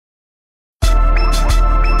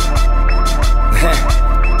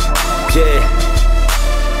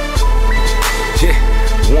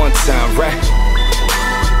time, right?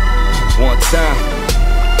 One time,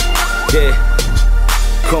 yeah.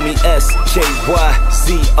 Call me Skyzoo,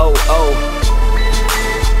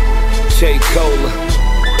 J. Cola.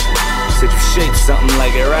 Said you shake something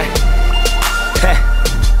like it, right?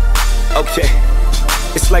 Okay.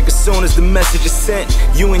 It's like as soon as the message is sent,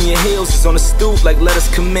 you and your heels is on the stoop like let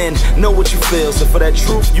us come in. Know what you feel, so for that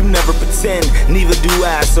truth you never pretend. Neither do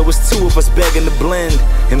I, so it's two of us begging to blend,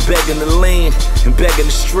 and begging to lean, and begging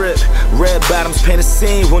to strip. Red bottoms paint a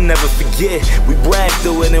scene we'll never forget. We brag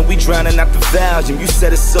through it and we drowning out the volume. You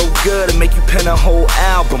said it's so good to make you pen a whole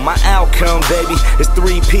album. My outcome, baby, is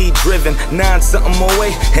 3P driven, 9 something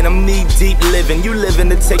away, and I'm knee deep living. You living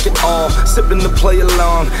to take it all, sipping to play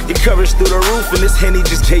along. Your courage through the roof and this Henny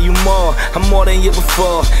just gave you more. I'm more than you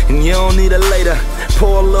before, and you don't need a later.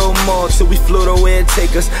 Pour a little more till we float away and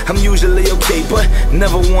take us. I'm usually okay, but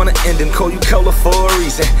never wanna end and call you Cola for a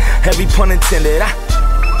reason. Heavy pun intended. Ooh,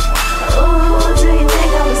 do you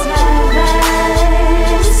think I was nervous?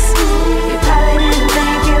 You probably didn't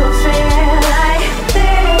think it would feel like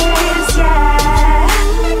this, yeah.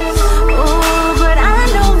 Ooh, but I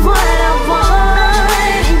know what I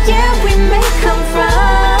want. Yeah, we may come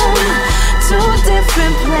from 2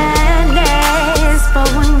 different planets, but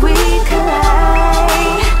when we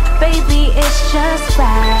collide, baby, it's just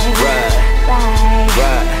right.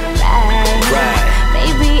 Right.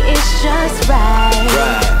 Baby, it's just right.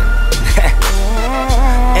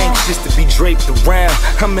 Anxious to be draped around.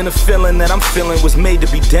 I'm in a feeling that I'm feeling was made to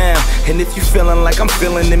be down. And if you feeling like I'm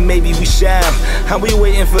feeling, then maybe we shall. How we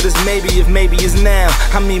waiting for this maybe if maybe is now?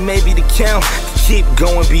 I mean maybe the count keep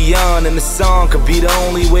going beyond, and the song could be the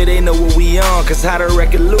only way they know what we on. Cause how the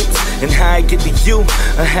record loops and how I get to you,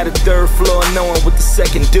 I had a 3rd floor knowing what the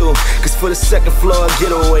 2nd do. Cause for the 2nd floor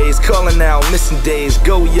getaways, calling out missing days.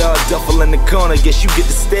 Go y'all duffel in the corner, guess you get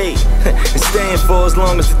to stay. And staying for as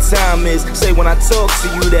long as the time is. Say when I talk to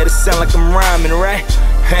you that it sound like I'm rhyming, right?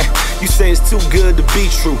 You say it's too good to be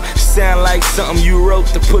true. Sound like something you wrote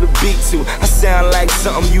to put a beat to. I sound like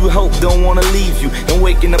something you hope don't wanna leave you, and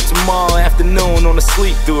waking up tomorrow afternoon on a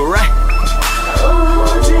sleep through, right?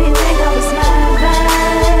 Ooh, do you think I was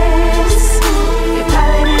nervous? You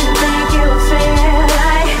probably didn't think it would feel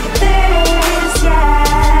like this, yeah.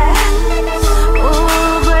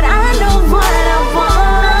 Ooh, but I know what I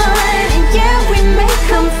want. Yeah, we may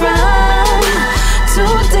come from 2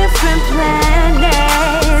 different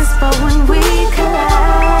planets, but when we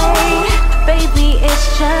collide, baby, it's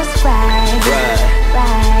just right.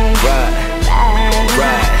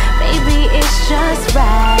 Baby, it's just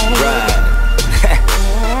right.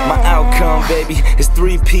 My outcome, baby, is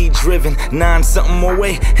 3P driven, 9 something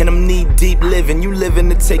away, and I'm knee deep living. You living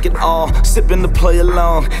to take it all, sipping to play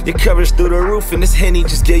along. Your courage through the roof, and this Henny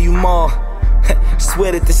just gave you more.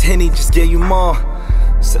 Swear that this Henny just gave you more.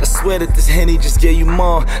 So I swear that this Henny just gave you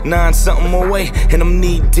more. 9 something away, and I'm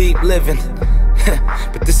knee deep living.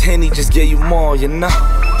 But this Henny just gave you more, you know.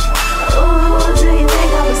 Ooh, do you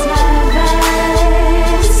think I was nervous?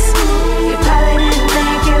 You probably didn't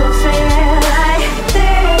think it would feel like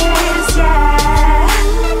this, yeah.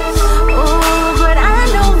 Ooh, but I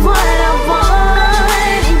know what I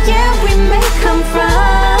want. Yeah, we may come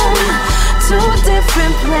from 2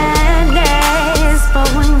 different planets, but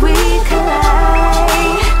when we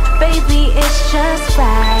collide, baby, it's just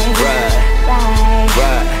right.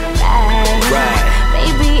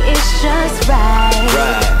 Baby, it's just right.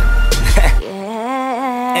 Yeah.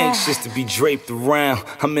 Anxious to be draped around.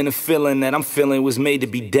 I'm in a feeling that I'm feeling was made to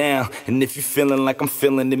be down. And if you're feeling like I'm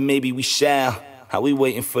feeling, then maybe we shall. How we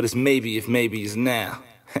waiting for this maybe if maybe is now?